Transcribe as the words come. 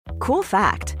Cool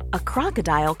fact, a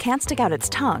crocodile can't stick out its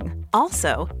tongue.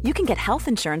 Also, you can get health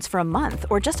insurance for a month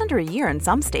or just under a year in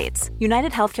some states.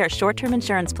 United Healthcare short-term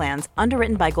insurance plans,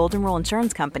 underwritten by Golden Rule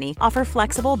Insurance Company, offer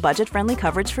flexible, budget-friendly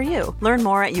coverage for you. Learn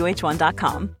more at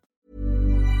uh1.com.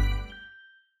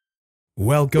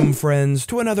 Welcome, friends,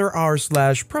 to another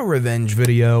rSlash ProRevenge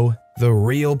video. The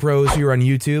real pros here on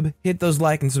YouTube, hit those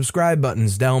like and subscribe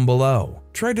buttons down below.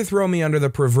 Tried to throw me under the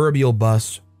proverbial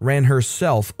bus, ran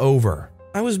herself over.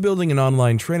 I was building an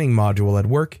online training module at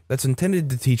work that's intended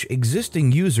to teach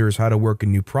existing users how to work a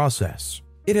new process.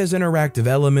 It has interactive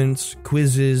elements,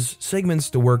 quizzes, segments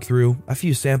to work through, a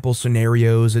few sample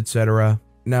scenarios, etc.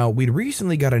 Now, we'd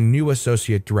recently got a new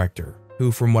associate director,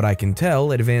 who from what I can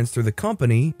tell advanced through the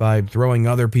company by throwing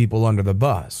other people under the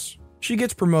bus. She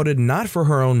gets promoted not for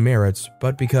her own merits,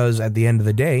 but because at the end of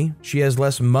the day, she has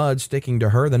less mud sticking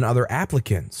to her than other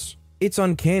applicants. It's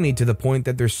uncanny to the point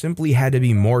that there simply had to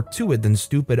be more to it than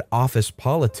stupid office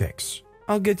politics.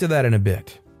 I'll get to that in a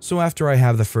bit. So after I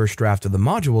have the first draft of the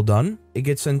module done, it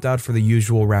gets sent out for the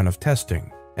usual round of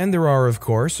testing. And there are, of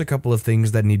course, a couple of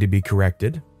things that need to be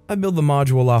corrected. I build the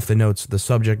module off the notes the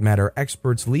subject matter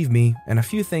experts leave me, and a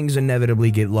few things inevitably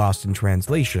get lost in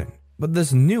translation. But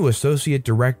this new associate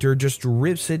director just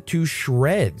rips it to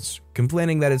shreds,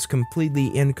 complaining that it's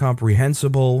completely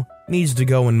incomprehensible, needs to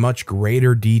go in much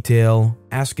greater detail,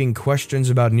 asking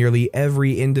questions about nearly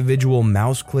every individual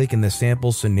mouse click in the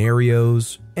sample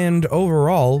scenarios, and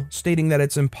overall stating that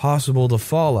it's impossible to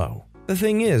follow. The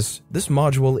thing is, this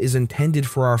module is intended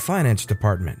for our finance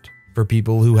department, for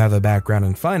people who have a background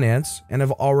in finance and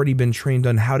have already been trained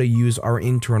on how to use our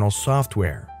internal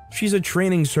software. She's a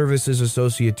training services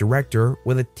associate director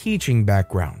with a teaching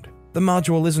background. The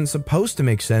module isn't supposed to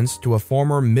make sense to a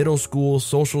former middle school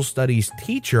social studies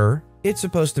teacher. It's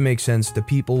supposed to make sense to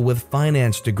people with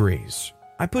finance degrees.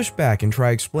 I push back and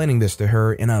try explaining this to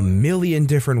her in a million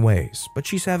different ways, but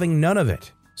she's having none of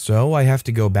it. So I have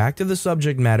to go back to the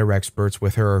subject matter experts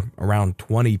with her around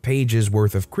 20 pages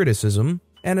worth of criticism,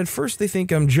 and at first they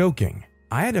think I'm joking.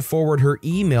 I had to forward her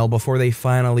email before they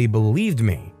finally believed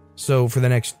me. So for the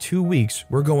next 2 weeks,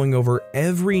 we're going over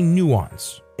every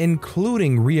nuance,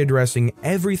 including readdressing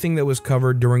everything that was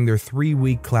covered during their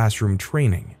 3-week classroom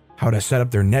training. How to set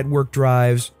up their network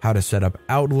drives, how to set up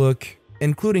Outlook,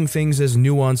 including things as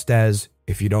nuanced as,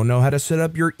 if you don't know how to set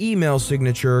up your email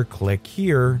signature, click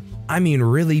here. I mean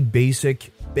really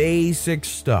basic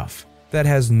stuff that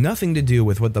has nothing to do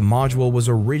with what the module was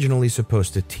originally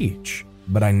supposed to teach.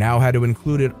 But I now had to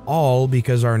include it all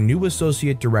because our new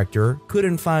associate director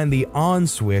couldn't find the on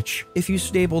switch if you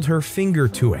stapled her finger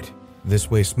to it.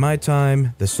 This wastes my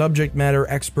time, the subject matter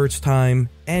expert's time,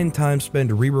 and time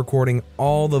spent re-recording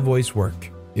all the voice work.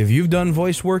 If you've done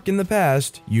voice work in the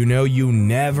past, you know you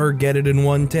never get it in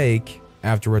one take.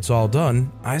 After it's all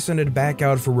done, I send it back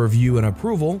out for review and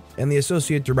approval, and the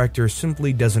associate director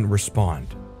simply doesn't respond.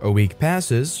 A week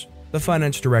passes. The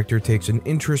finance director takes an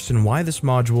interest in why this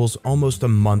module's almost a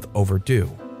month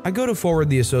overdue. I go to forward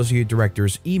the associate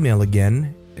director's email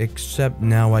again, except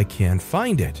now I can't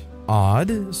find it.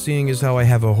 Odd, seeing as how I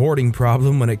have a hoarding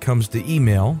problem when it comes to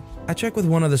email. I check with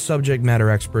one of the subject matter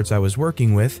experts I was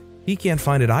working with. He can't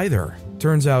find it either.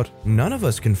 Turns out none of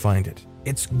us can find it.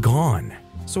 It's gone.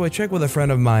 So I check with a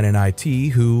friend of mine in IT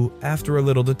who, after a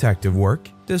little detective work,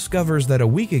 discovers that a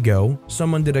week ago,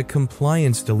 someone did a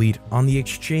compliance delete on the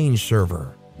Exchange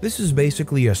server. This is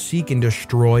basically a seek and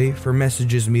destroy for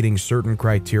messages meeting certain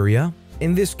criteria.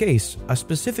 In this case, a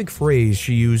specific phrase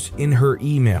she used in her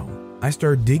email. I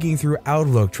start digging through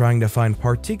Outlook trying to find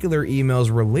particular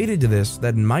emails related to this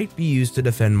that might be used to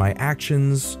defend my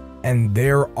actions, and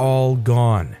they're all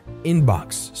gone.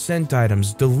 Inbox, sent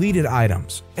items, deleted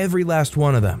items, every last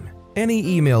one of them.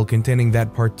 Any email containing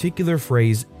that particular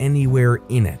phrase anywhere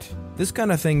in it. This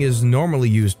kind of thing is normally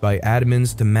used by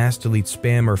admins to mass delete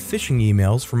spam or phishing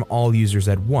emails from all users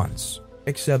at once.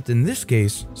 Except in this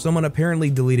case, someone apparently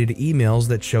deleted emails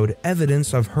that showed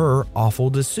evidence of her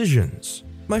awful decisions.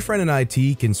 My friend in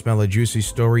IT can smell a juicy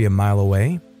story a mile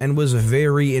away and was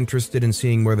very interested in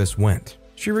seeing where this went.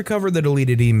 She recovered the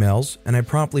deleted emails, and I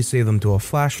promptly saved them to a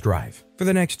flash drive. For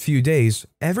the next few days,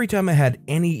 every time I had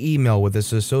any email with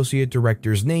this associate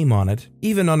director's name on it,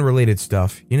 even unrelated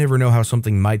stuff, you never know how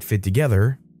something might fit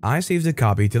together, I saved a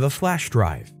copy to the flash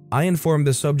drive. I informed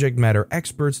the subject matter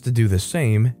experts to do the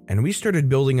same, and we started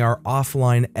building our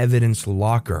offline evidence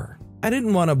locker. I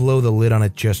didn't want to blow the lid on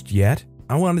it just yet.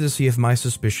 I wanted to see if my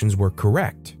suspicions were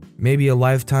correct. Maybe a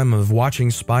lifetime of watching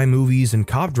spy movies and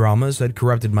cop dramas had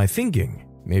corrupted my thinking.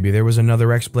 Maybe there was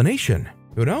another explanation.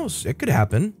 Who knows? It could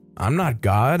happen. I'm not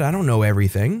God. I don't know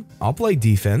everything. I'll play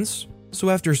defense. So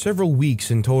after several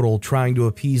weeks in total trying to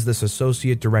appease this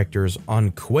associate director's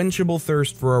unquenchable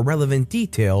thirst for irrelevant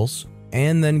details,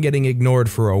 and then getting ignored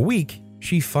for a week,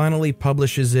 she finally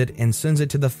publishes it and sends it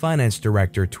to the finance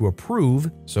director to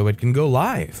approve so it can go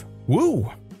live.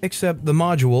 Woo! Except the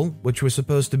module, which was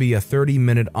supposed to be a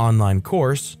 30-minute online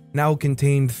course, now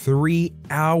contained 3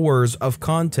 hours of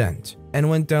content and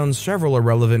went down several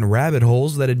irrelevant rabbit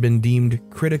holes that had been deemed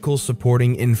critical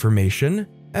supporting information.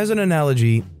 As an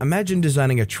analogy, imagine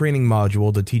designing a training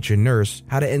module to teach a nurse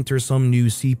how to enter some new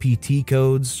CPT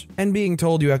codes and being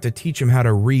told you have to teach him how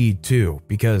to read too,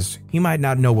 because he might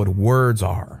not know what words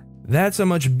are. That's how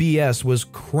much BS was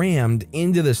crammed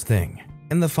into this thing.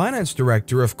 And the finance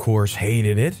director, of course,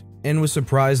 hated it and was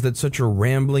surprised that such a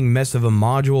rambling mess of a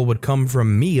module would come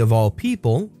from me of all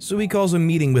people, so he calls a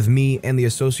meeting with me and the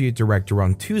associate director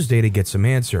on Tuesday to get some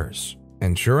answers.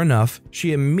 And sure enough,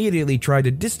 she immediately tried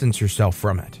to distance herself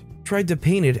from it. Tried to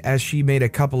paint it as she made a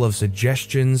couple of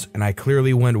suggestions and I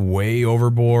clearly went way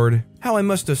overboard. How I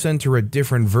must have sent her a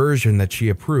different version that she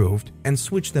approved and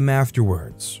switched them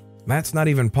afterwards. That's not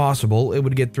even possible, it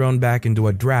would get thrown back into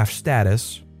a draft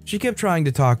status. She kept trying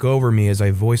to talk over me as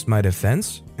I voiced my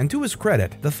defense, and to his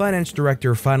credit, the finance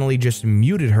director finally just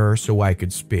muted her so I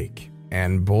could speak.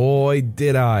 And boy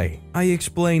did I. I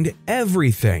explained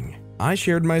everything. I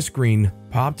shared my screen,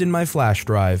 popped in my flash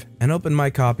drive, and opened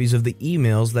my copies of the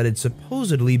emails that had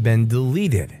supposedly been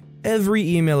deleted.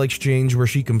 Every email exchange where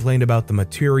she complained about the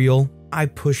material, I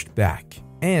pushed back.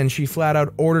 And she flat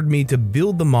out ordered me to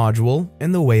build the module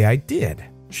in the way I did.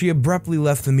 She abruptly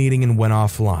left the meeting and went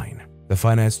offline. The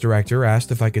finance director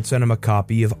asked if I could send him a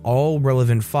copy of all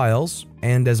relevant files,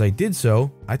 and as I did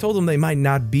so, I told him they might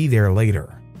not be there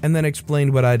later, and then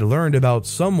explained what I'd learned about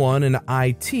someone in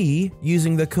IT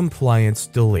using the compliance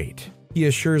delete. He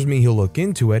assures me he'll look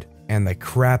into it, and the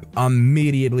crap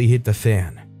immediately hit the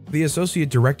fan. The associate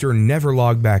director never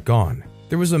logged back on.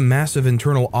 There was a massive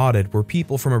internal audit where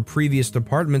people from our previous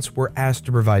departments were asked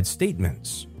to provide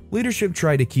statements. Leadership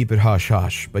tried to keep it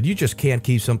hush-hush, but you just can't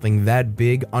keep something that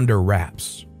big under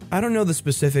wraps. I don't know the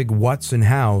specific whats and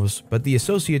hows, but the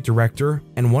associate director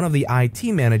and one of the IT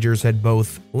managers had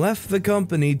both left the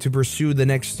company to pursue the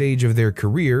next stage of their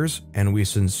careers, and we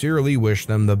sincerely wish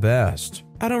them the best.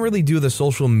 I don't really do the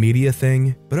social media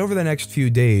thing, but over the next few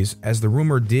days, as the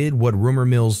rumor did what rumor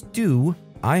mills do,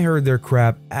 I heard their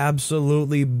crap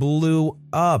absolutely blew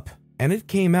up. And it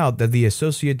came out that the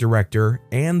associate director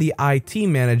and the IT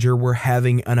manager were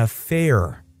having an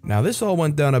affair. Now this all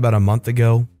went down about a month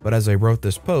ago, but as I wrote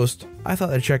this post, I thought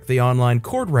I'd check the online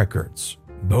court records.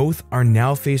 Both are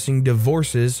now facing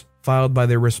divorces filed by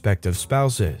their respective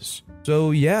spouses.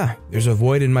 So yeah, there's a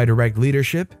void in my direct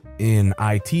leadership, in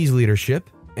IT's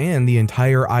leadership, and the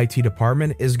entire IT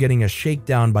department is getting a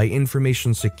shakedown by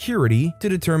information security to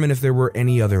determine if there were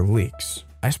any other leaks.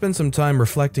 I spent some time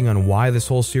reflecting on why this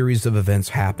whole series of events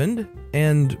happened,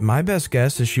 and my best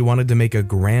guess is she wanted to make a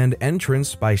grand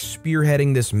entrance by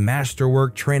spearheading this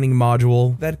masterwork training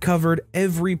module that covered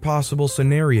every possible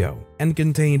scenario and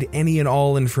contained any and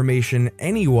all information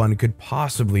anyone could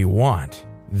possibly want.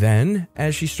 Then,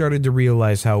 as she started to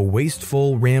realize how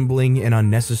wasteful, rambling, and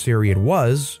unnecessary it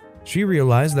was, she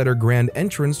realized that her grand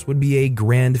entrance would be a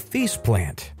grand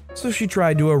faceplant. So she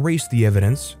tried to erase the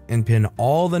evidence and pin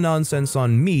all the nonsense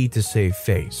on me to save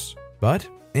face, but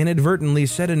inadvertently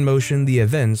set in motion the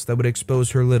events that would expose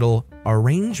her little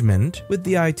arrangement with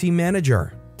the IT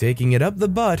manager, taking it up the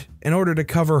butt in order to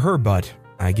cover her butt,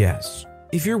 I guess.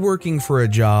 If you're working for a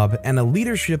job and a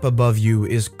leadership above you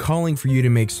is calling for you to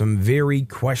make some very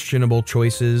questionable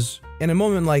choices, in a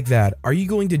moment like that, are you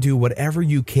going to do whatever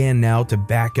you can now to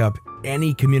back up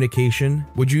any communication?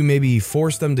 Would you maybe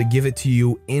force them to give it to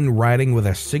you in writing with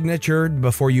a signature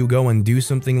before you go and do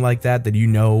something like that you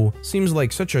know seems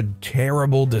like such a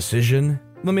terrible decision?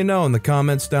 Let me know in the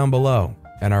comments down below.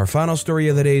 And our final story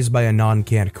of the day is by a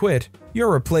non-can't quit.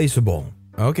 You're replaceable.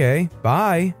 Okay,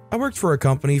 bye. I worked for a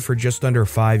company for just under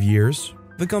 5 years.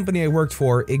 The company I worked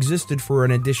for existed for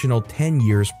an additional 10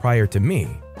 years prior to me.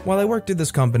 While I worked at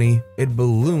this company, it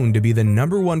ballooned to be the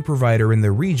 #1 provider in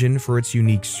the region for its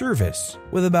unique service,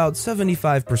 with about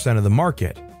 75% of the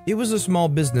market. It was a small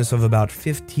business of about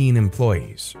 15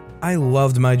 employees. I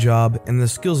loved my job, and the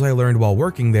skills I learned while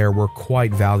working there were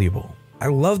quite valuable. I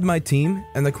loved my team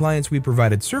and the clients we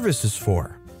provided services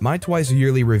for. My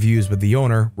twice-yearly reviews with the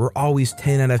owner were always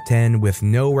 10 out of 10 with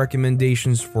no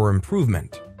recommendations for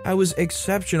improvement. I was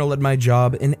exceptional at my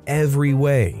job in every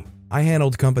way. I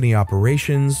handled company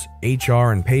operations,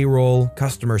 HR and payroll,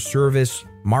 customer service,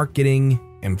 marketing,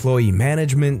 employee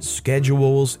management,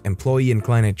 schedules, employee and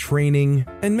client training,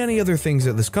 and many other things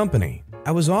at this company.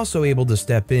 I was also able to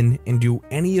step in and do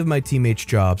any of my teammates'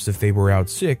 jobs if they were out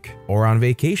sick or on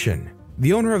vacation.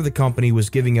 The owner of the company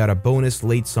was giving out a bonus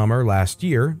late summer last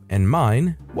year, and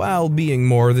mine, while being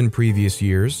more than previous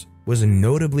years, was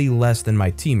notably less than my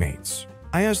teammates.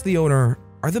 I asked the owner,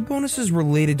 "Are the bonuses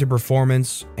related to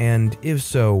performance? And if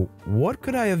so, what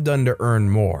could I have done to earn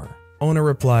more?" Owner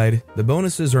replied, "The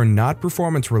bonuses are not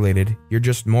performance related, you're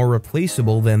just more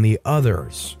replaceable than the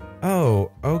others." "Oh,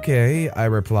 okay," I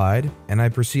replied, and I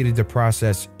proceeded to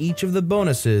process each of the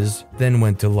bonuses, then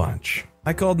went to lunch.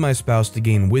 I called my spouse to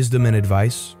gain wisdom and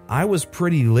advice. I was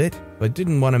pretty lit, but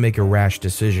didn't want to make a rash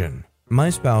decision. My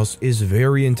spouse is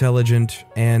very intelligent,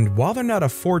 and while they're not a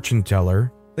fortune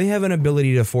teller, they have an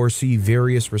ability to foresee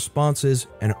various responses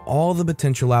and all the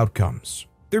potential outcomes.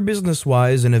 They're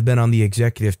business-wise and have been on the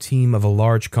executive team of a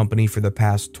large company for the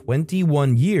past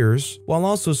 21 years, while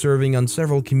also serving on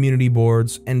several community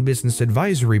boards and business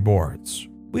advisory boards.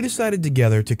 We decided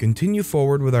together to continue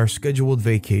forward with our scheduled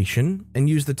vacation and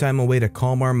use the time away to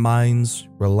calm our minds,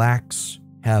 relax,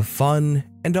 have fun,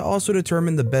 and to also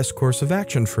determine the best course of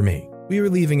action for me. We were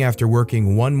leaving after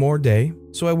working one more day,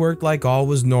 so I worked like all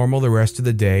was normal the rest of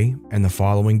the day, and the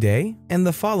following day,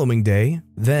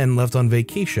 then left on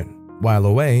vacation. While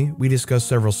away, we discussed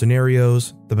several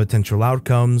scenarios, the potential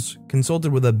outcomes,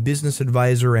 consulted with a business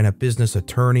advisor and a business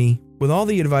attorney. With all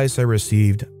the advice I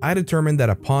received, I determined that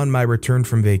upon my return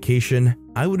from vacation,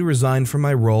 I would resign from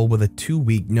my role with a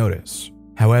 2-week notice.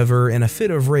 However, in a fit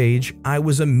of rage, I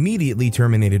was immediately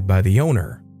terminated by the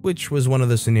owner, which was one of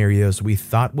the scenarios we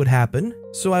thought would happen,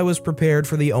 so I was prepared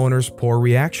for the owner's poor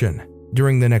reaction.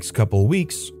 During the next couple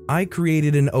weeks, I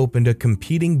created and opened a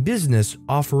competing business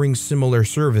offering similar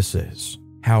services.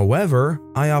 However,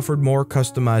 I offered more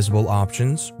customizable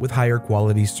options with higher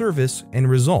quality service and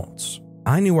results.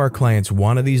 I knew our clients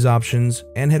wanted these options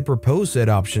and had proposed said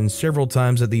options several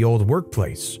times at the old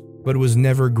workplace, but was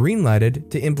never greenlighted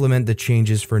to implement the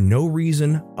changes for no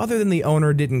reason other than the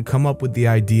owner didn't come up with the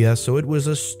idea, so it was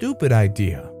a stupid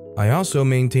idea. I also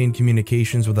maintained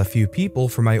communications with a few people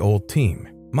from my old team.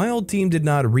 My old team did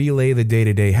not relay the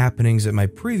day-to-day happenings at my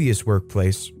previous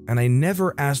workplace, and I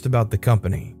never asked about the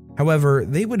company. However,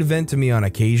 they would vent to me on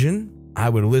occasion. I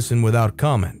would listen without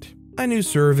comment. I knew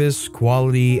service,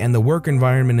 quality, and the work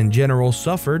environment in general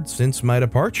suffered since my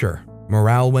departure.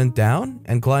 Morale went down,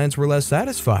 and clients were less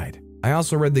satisfied. I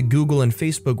also read the Google and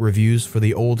Facebook reviews for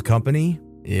the old company.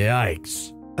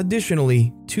 Yikes.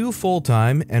 Additionally, 2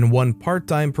 full-time and 1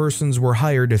 part-time persons were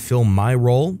hired to fill my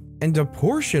role, and a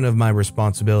portion of my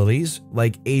responsibilities,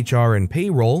 like HR and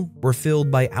payroll, were filled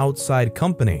by outside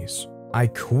companies. I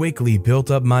quickly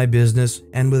built up my business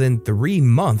and within 3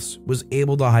 months was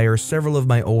able to hire several of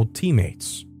my old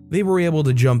teammates. They were able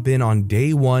to jump in on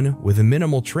day 1 with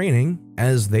minimal training,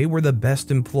 as they were the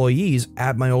best employees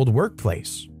at my old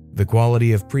workplace. The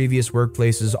quality of previous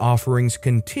workplaces' offerings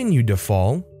continued to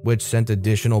fall, which sent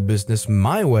additional business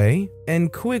my way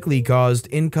and quickly caused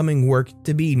incoming work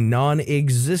to be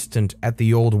non-existent at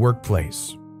the old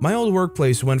workplace. My old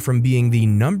workplace went from being the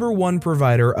 #1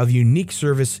 provider of unique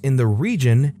service in the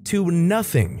region to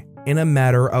nothing in a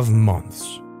matter of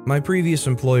months. My previous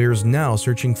employer is now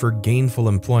searching for gainful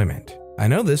employment. I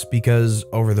know this because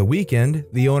over the weekend,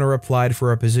 the owner applied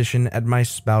for a position at my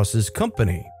spouse's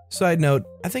company. Side note,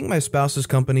 I think my spouse's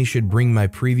company should bring my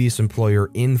previous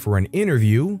employer in for an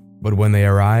interview, but when they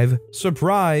arrive,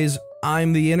 surprise,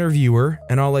 I'm the interviewer,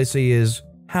 and all I say is,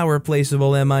 "How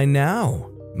replaceable am I now?"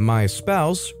 My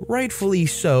spouse, rightfully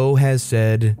so, has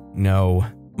said no.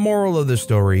 Moral of the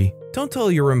story, don't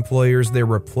tell your employers they're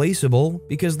replaceable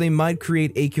because they might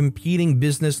create a competing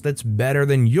business that's better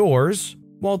than yours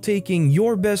while taking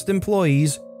your best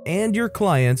employees and your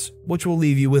clients, which will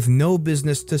leave you with no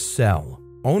business to sell.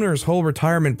 Owner's whole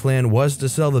retirement plan was to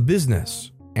sell the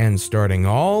business and starting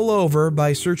all over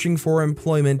by searching for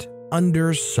employment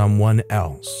under someone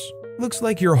else. Looks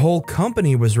like your whole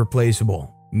company was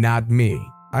replaceable, not me.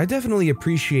 I definitely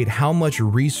appreciate how much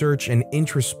research and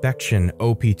introspection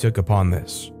OP took upon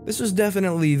this. This is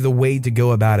definitely the way to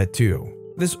go about it too.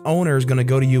 This owner is going to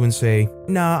go to you and say,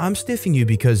 "Nah, I'm stiffing you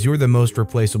because you're the most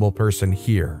replaceable person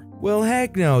here." Well,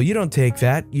 heck no, you don't take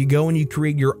that. You go and you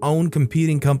create your own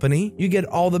competing company. You get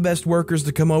all the best workers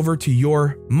to come over to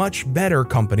your much better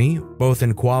company, both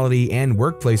in quality and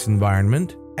workplace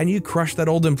environment, and you crush that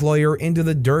old employer into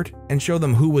the dirt and show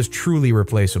them who was truly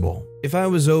replaceable. If I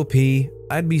was OP,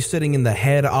 I'd be sitting in the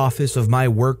head office of my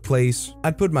workplace.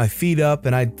 I'd put my feet up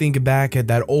and I'd think back at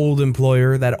that old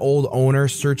employer, that old owner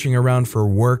searching around for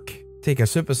work, take a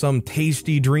sip of some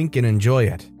tasty drink and enjoy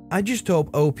it. I just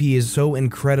hope OP is so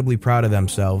incredibly proud of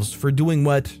themselves for doing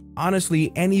what, honestly,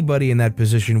 anybody in that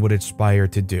position would aspire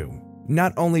to do.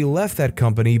 not only left that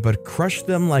company, but crushed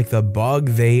them like the bug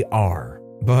they are.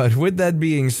 But with that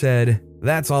being said,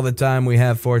 that's all the time we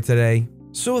have for today.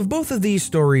 So of both of these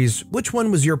stories, which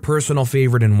one was your personal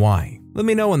favorite and why? Let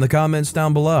me know in the comments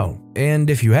down below. And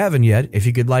if you haven't yet, if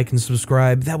you could like and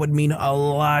subscribe, that would mean a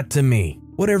lot to me.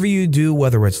 Whatever you do,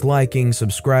 whether it's liking,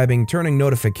 subscribing, turning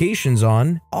notifications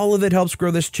on, all of it helps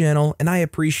grow this channel, and I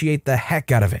appreciate the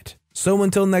heck out of it. So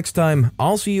until next time,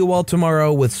 I'll see you all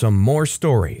tomorrow with some more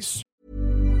stories.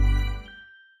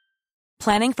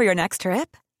 Planning for your next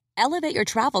trip? Elevate your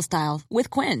travel style with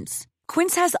Quince.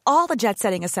 Quince has all the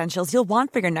jet-setting essentials you'll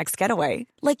want for your next getaway,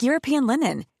 like European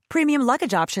linen, premium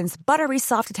luggage options, buttery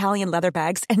soft Italian leather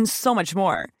bags, and so much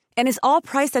more. And is all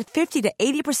priced at 50 to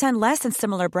 80% less than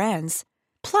similar brands.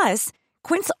 Plus,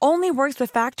 Quince only works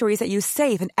with factories that use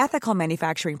safe and ethical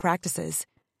manufacturing practices.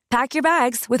 Pack your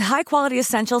bags with high-quality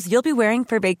essentials you'll be wearing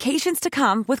for vacations to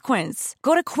come with Quince.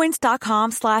 Go to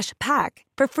quince.com/pack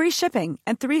for free shipping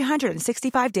and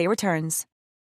 365-day returns.